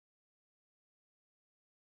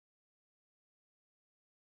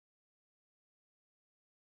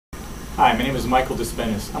Hi, my name is Michael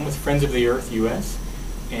Despines. I'm with Friends of the Earth US,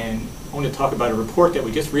 and I want to talk about a report that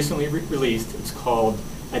we just recently released. It's called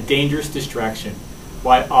A Dangerous Distraction: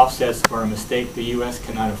 Why Offsets Are a Mistake the US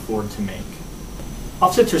Cannot Afford to Make.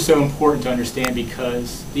 Offsets are so important to understand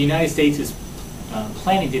because the United States is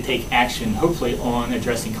planning to take action, hopefully, on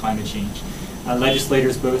addressing climate change.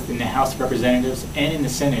 Legislators both in the House of Representatives and in the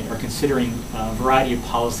Senate are considering a variety of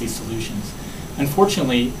policy solutions.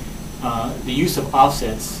 Unfortunately, the use of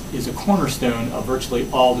offsets is a cornerstone of virtually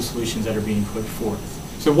all the solutions that are being put forth.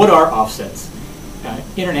 So what are offsets?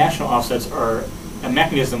 International offsets are a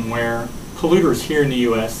mechanism where polluters here in the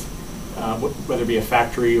U.S., whether it be a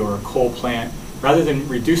factory or a coal plant, rather than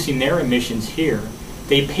reducing their emissions here,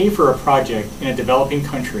 they pay for a project in a developing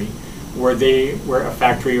country where a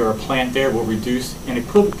factory or a plant there will reduce an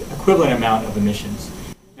equivalent amount of emissions.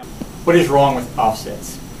 Now, what is wrong with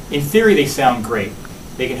offsets? In theory, they sound great.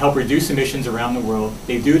 They can help reduce emissions around the world.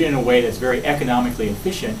 They do it in a way that's very economically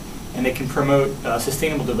efficient, and they can promote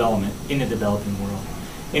sustainable development in the developing world.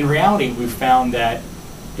 In reality, we've found that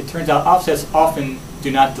it turns out offsets often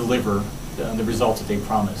do not deliver the results that they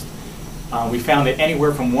promised. We found that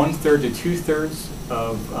anywhere from 1/3 to 2/3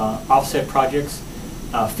 of offset projects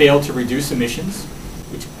fail to reduce emissions,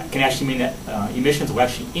 which can actually mean that emissions will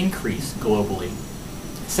actually increase globally.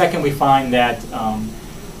 Second, we find that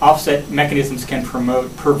offset mechanisms can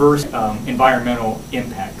promote perverse environmental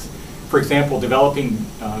impacts. For example, developing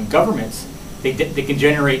governments, they can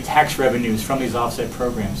generate tax revenues from these offset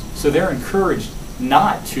programs. So they're encouraged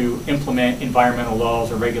not to implement environmental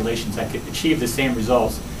laws or regulations that could achieve the same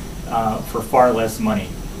results for far less money.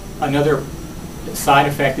 Another side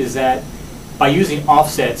effect is that by using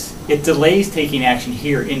offsets, it delays taking action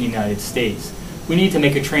here in the United States. We need to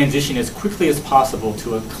make a transition as quickly as possible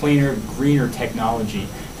to a cleaner, greener technology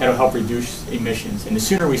that will help reduce emissions. And the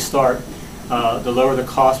sooner we start, the lower the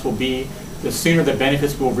cost will be, the sooner the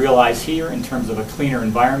benefits we'll realize here in terms of a cleaner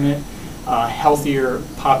environment, healthier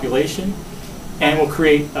population, and will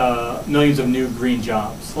create millions of new green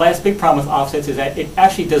jobs. The last big problem with offsets is that it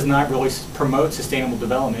actually does not really promote sustainable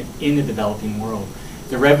development in the developing world.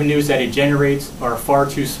 The revenues that it generates are far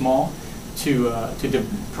too small to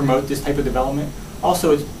promote this type of development.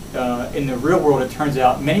 Also, in the real world, it turns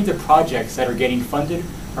out many of the projects that are getting funded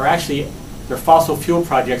are actually they're fossil fuel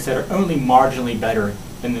projects that are only marginally better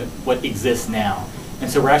than what exists now. And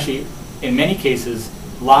so we're actually, in many cases,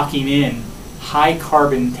 locking in high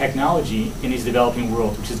carbon technology in these developing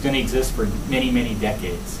worlds, which is going to exist for many, many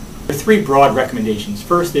decades. There are three broad recommendations.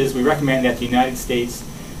 First is we recommend that the United States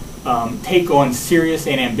take on serious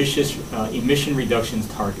and ambitious emission reductions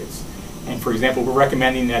targets. And for example, we're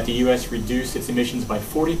recommending that the U.S. reduce its emissions by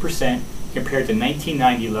 40% compared to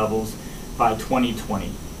 1990 levels by 2020.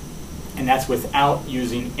 And that's without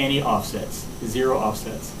using any offsets, zero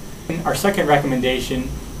offsets. And our second recommendation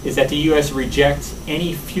is that the U.S. reject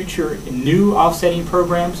any future new offsetting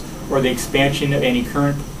programs or the expansion of any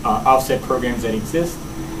current offset programs that exist.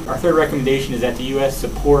 Our third recommendation is that the U.S.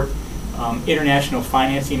 support international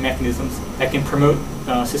financing mechanisms that can promote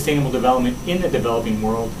sustainable development in the developing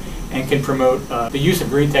world and can promote the use of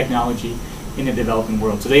green technology in the developing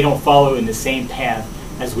world, so they don't follow in the same path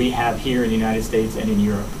as we have here in the United States and in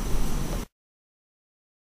Europe.